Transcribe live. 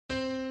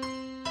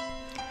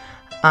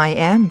I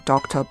am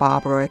Dr.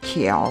 Barbara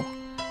Kiel,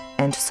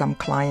 and some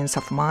clients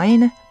of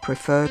mine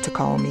prefer to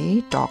call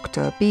me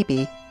Dr.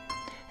 Bibi.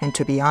 And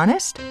to be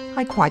honest,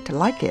 I quite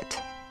like it.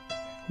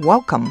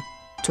 Welcome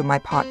to my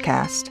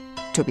podcast,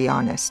 To Be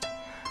Honest,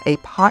 a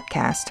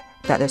podcast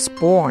that is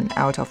born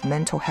out of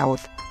mental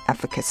health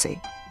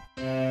advocacy.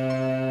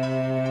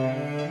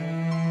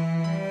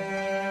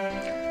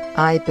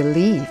 I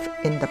believe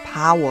in the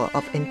power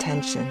of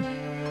intention,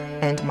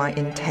 and my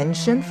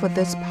intention for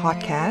this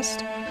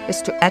podcast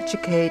is to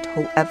educate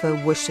whoever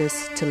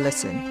wishes to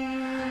listen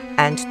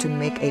and to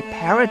make a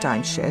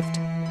paradigm shift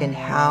in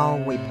how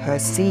we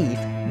perceive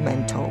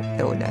mental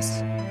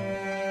illness.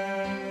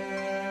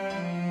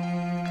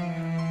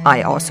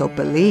 I also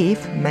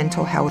believe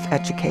mental health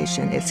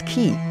education is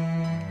key,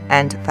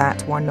 and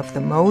that one of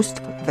the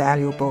most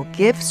valuable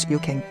gifts you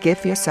can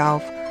give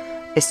yourself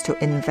is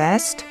to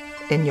invest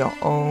in your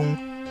own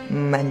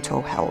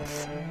mental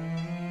health.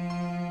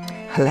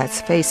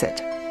 Let's face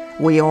it,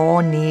 we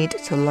all need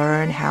to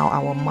learn how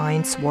our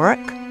minds work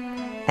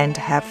and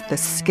have the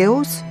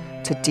skills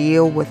to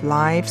deal with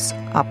life's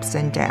ups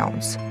and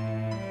downs.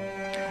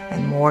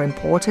 And more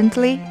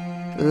importantly,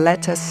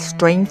 let us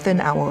strengthen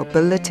our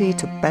ability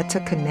to better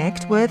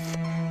connect with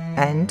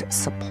and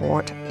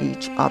support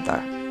each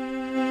other.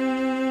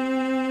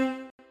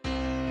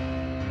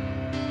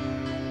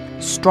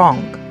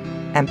 Strong,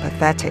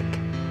 empathetic,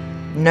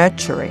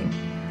 nurturing,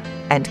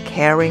 and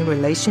caring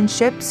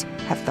relationships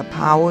have the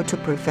power to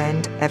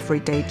prevent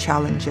everyday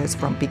challenges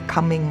from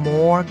becoming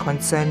more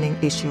concerning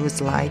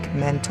issues like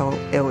mental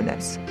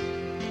illness.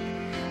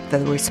 The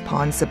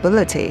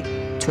responsibility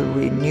to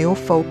renew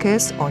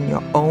focus on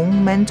your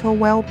own mental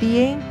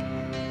well-being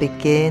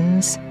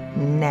begins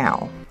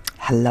now.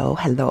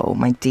 Hello,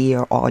 my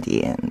dear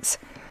audience.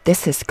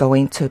 This is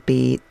going to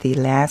be the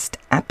last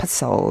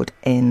episode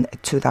in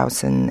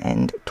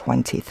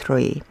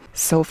 2023.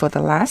 So for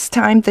the last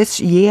time this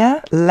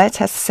year, let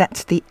us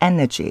set the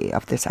energy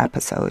of this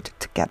episode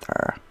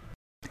together.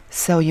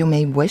 So you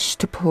may wish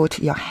to put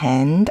your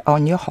hand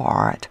on your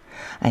heart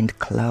and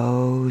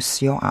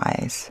close your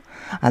eyes,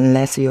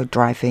 unless you're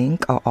driving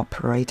or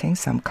operating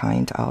some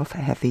kind of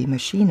heavy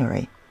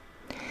machinery.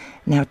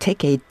 Now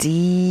take a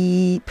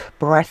deep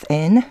breath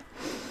in,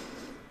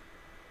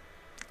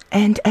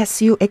 and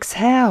as you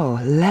exhale,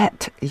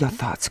 let your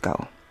thoughts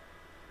go.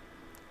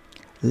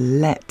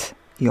 Let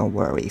your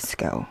worries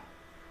go.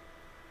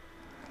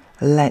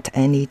 Let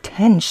any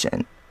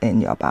tension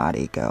in your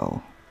body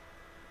go.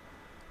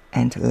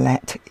 And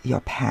let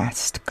your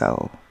past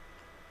go.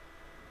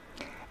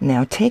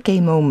 Now take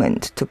a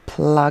moment to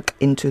plug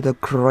into the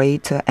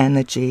greater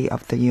energy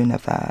of the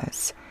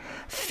universe.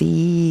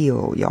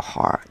 Feel your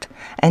heart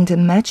and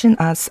imagine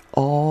us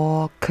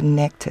all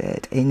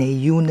connected in a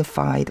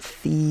unified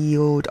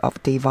field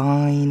of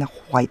divine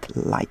white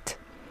light.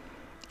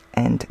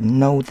 And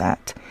know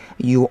that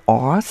you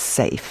are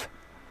safe.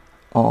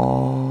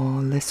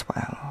 All is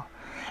well.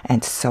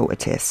 And so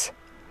it is.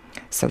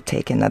 So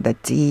take another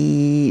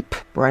deep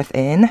breath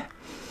in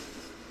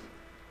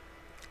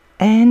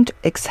and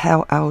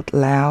exhale out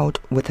loud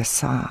with a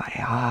sigh.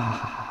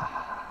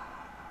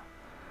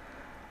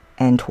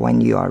 And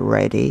when you are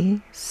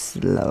ready,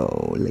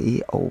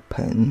 slowly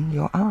open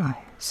your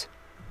eyes.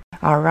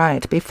 All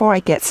right, before I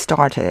get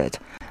started,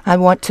 I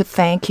want to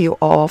thank you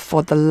all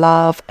for the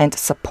love and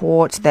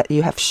support that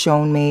you have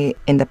shown me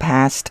in the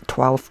past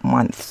 12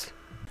 months.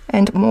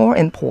 And more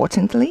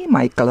importantly,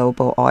 my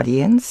global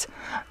audience,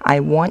 I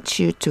want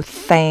you to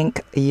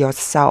thank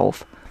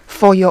yourself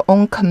for your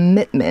own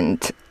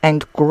commitment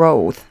and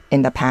growth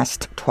in the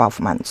past 12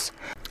 months.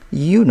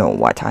 You know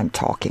what I'm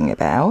talking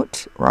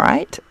about,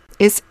 right?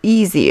 It's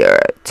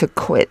easier to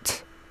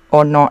quit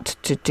or not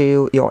to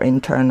do your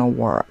internal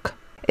work.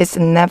 It's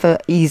never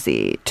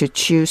easy to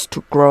choose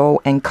to grow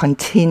and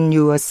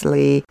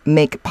continuously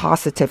make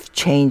positive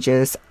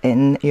changes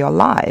in your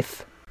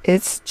life.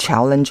 It's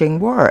challenging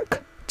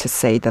work, to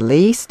say the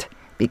least,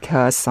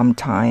 because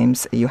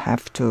sometimes you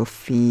have to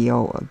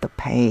feel the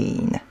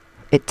pain.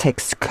 It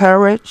takes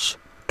courage,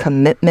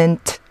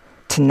 commitment,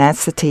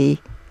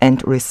 tenacity,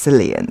 and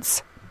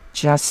resilience,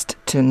 just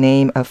to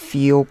name a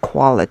few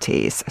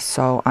qualities.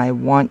 So I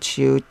want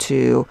you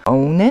to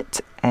own it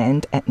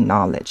and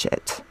acknowledge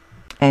it.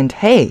 And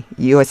hey,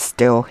 you are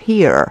still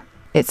here.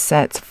 It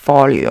says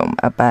volume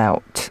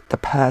about the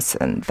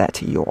person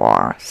that you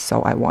are.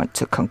 So I want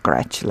to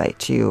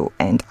congratulate you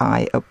and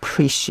I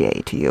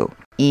appreciate you,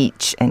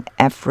 each and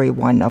every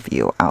one of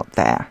you out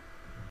there.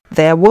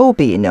 There will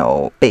be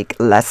no big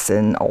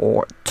lesson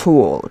or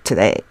tool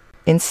today.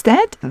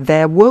 Instead,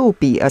 there will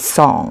be a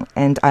song,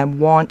 and I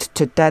want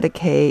to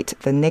dedicate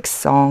the next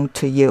song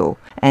to you,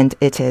 and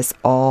it is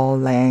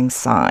Auld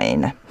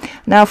Syne'.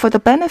 Now, for the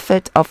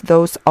benefit of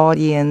those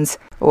audience,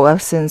 well,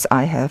 since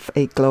I have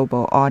a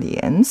global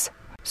audience,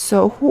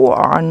 so who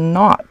are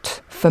not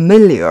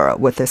familiar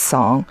with this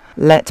song,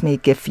 let me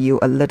give you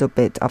a little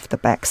bit of the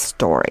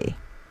backstory.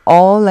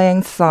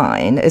 Auld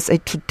Syne' is a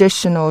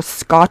traditional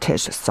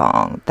Scottish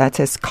song that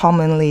is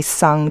commonly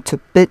sung to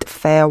bid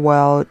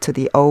farewell to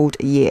the old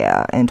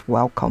year and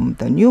welcome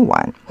the new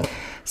one.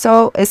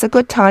 So it's a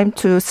good time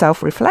to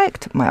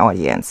self-reflect, my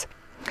audience.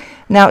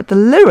 Now, the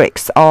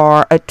lyrics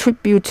are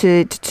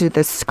attributed to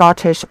the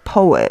Scottish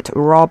poet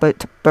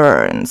Robert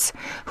Burns,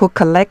 who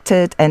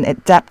collected and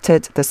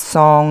adapted the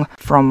song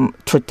from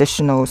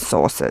traditional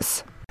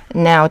sources.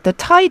 Now, the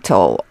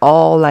title,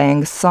 Auld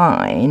Lang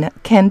Syne,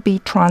 can be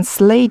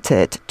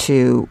translated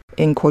to,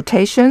 in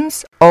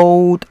quotations,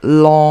 Old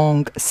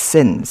Long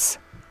Since,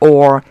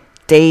 or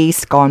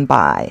Days Gone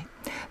By.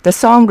 The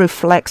song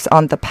reflects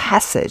on the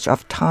passage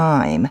of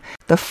time,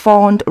 the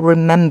fond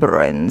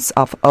remembrance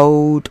of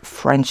old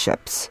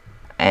friendships,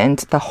 and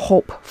the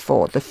hope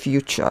for the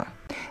future.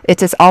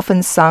 It is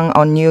often sung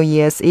on New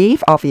Year's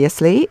Eve,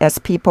 obviously, as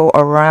people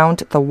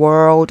around the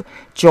world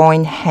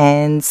join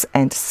hands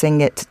and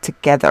sing it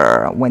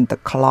together when the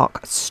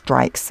clock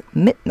strikes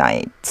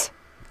midnight.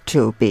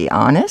 To be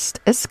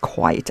honest, it's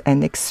quite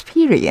an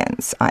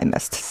experience, I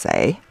must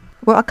say.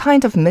 Well, I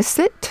kind of miss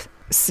it,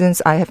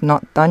 since I have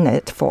not done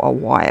it for a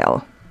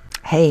while.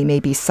 Hey,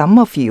 maybe some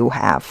of you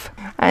have.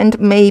 And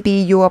maybe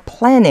you are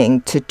planning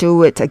to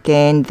do it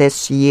again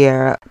this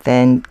year,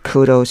 then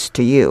kudos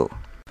to you.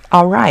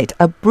 All right,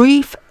 a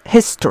brief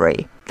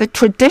history. The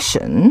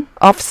tradition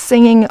of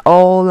singing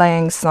Auld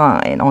Lang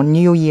Syne on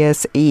New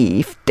Year's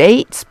Eve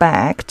dates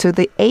back to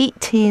the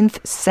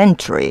 18th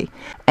century,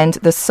 and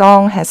the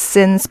song has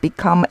since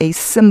become a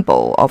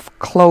symbol of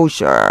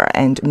closure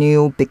and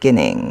new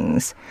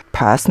beginnings.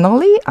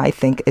 Personally, I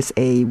think it's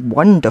a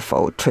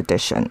wonderful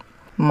tradition.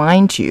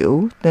 Mind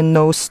you, the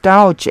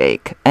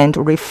nostalgic and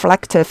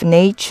reflective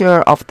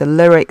nature of the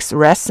lyrics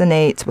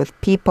resonates with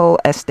people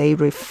as they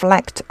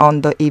reflect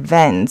on the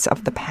events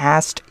of the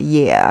past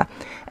year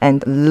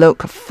and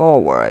look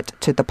forward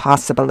to the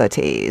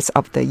possibilities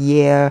of the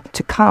year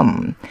to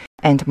come.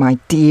 And my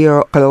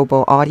dear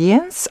global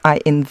audience, I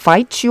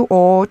invite you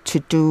all to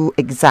do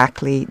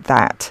exactly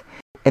that.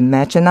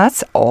 Imagine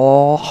us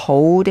all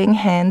holding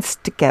hands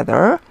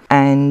together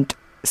and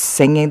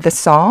singing the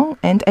song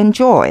and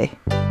enjoy.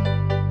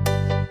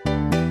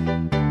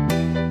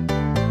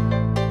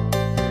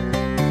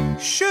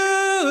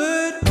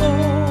 Should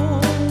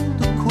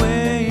old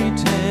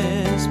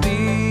acquaintance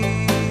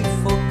be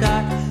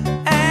forgot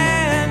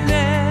and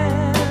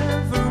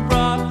never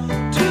brought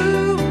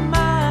to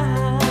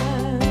mind?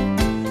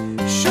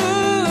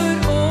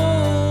 Should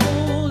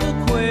old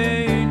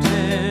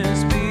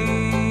acquaintance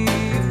be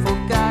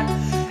forgot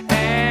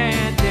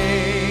and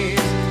days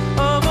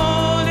of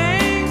old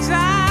lang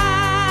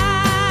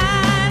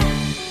syne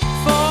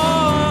for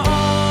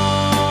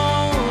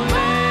old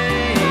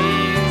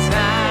lang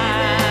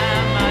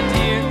syne, my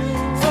dear,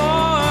 for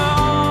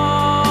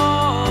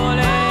old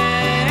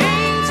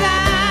lang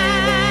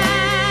syne,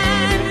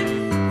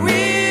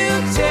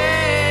 we'll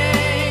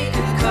take a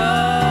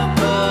cup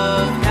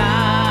of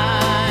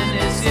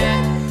kindness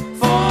yet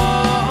for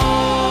old lang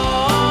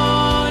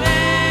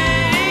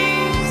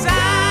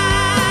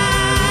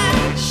syne. Should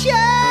old acquaintance be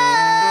forgot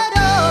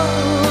and never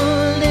brought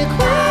to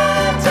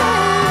mind? Should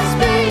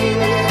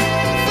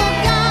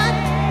old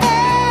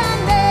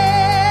acquaintance be forgot and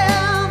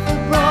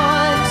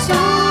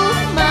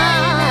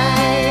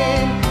deeds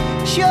of old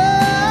lang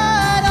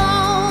syne?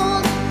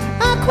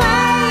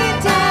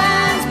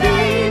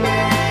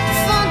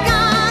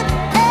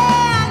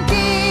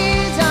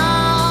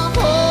 Should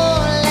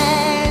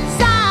old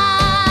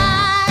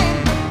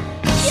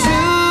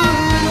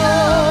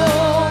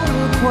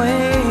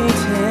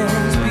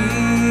acquaintance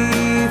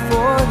be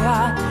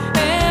forgot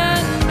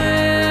and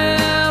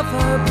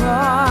never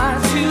brought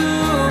to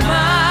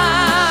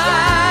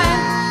mind?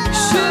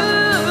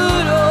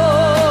 Should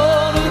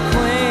old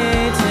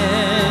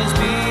acquaintance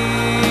be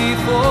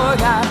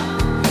forgot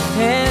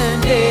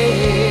and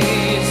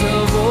days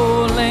of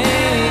old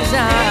lang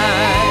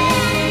syne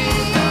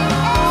for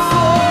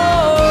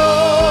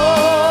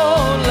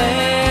old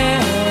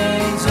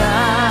lang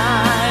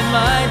syne,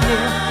 my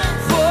dear,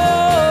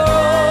 for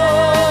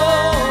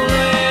old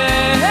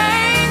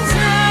lang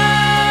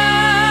syne,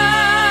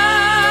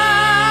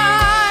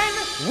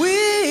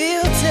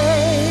 we'll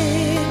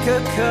take a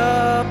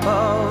cup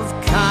of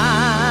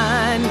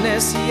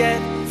kindness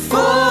yet for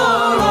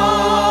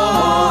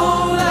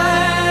old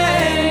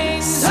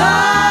lang syne.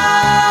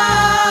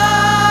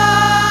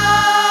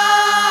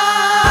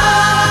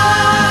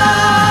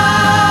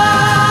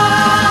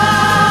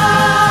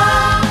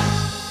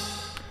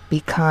 Be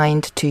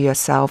kind to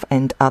yourself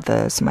and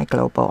others, my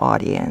global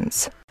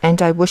audience.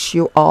 And I wish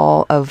you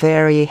all a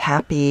very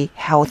happy,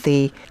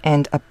 healthy,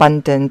 and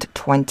abundant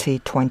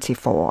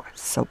 2024.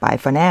 So bye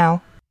for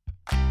now.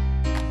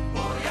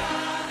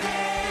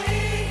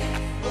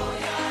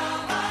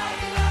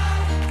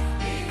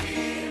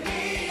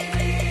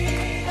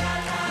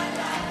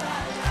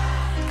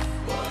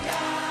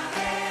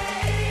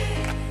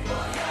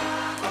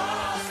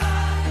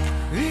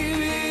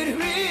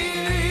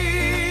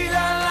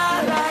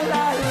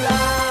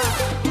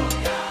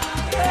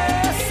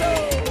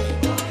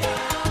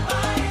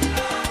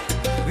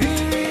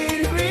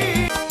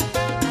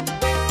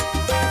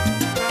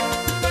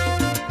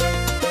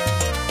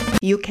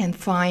 You can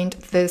find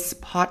this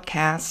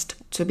podcast,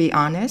 to be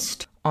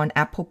honest, on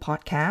Apple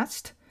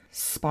Podcast,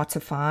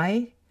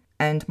 Spotify,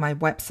 and my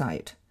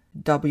website,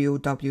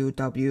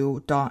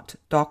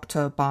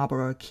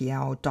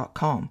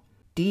 www.drbarbarakiao.com.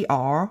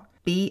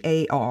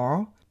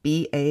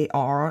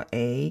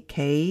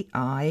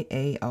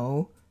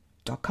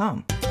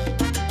 DRBARBARAKIAO.com.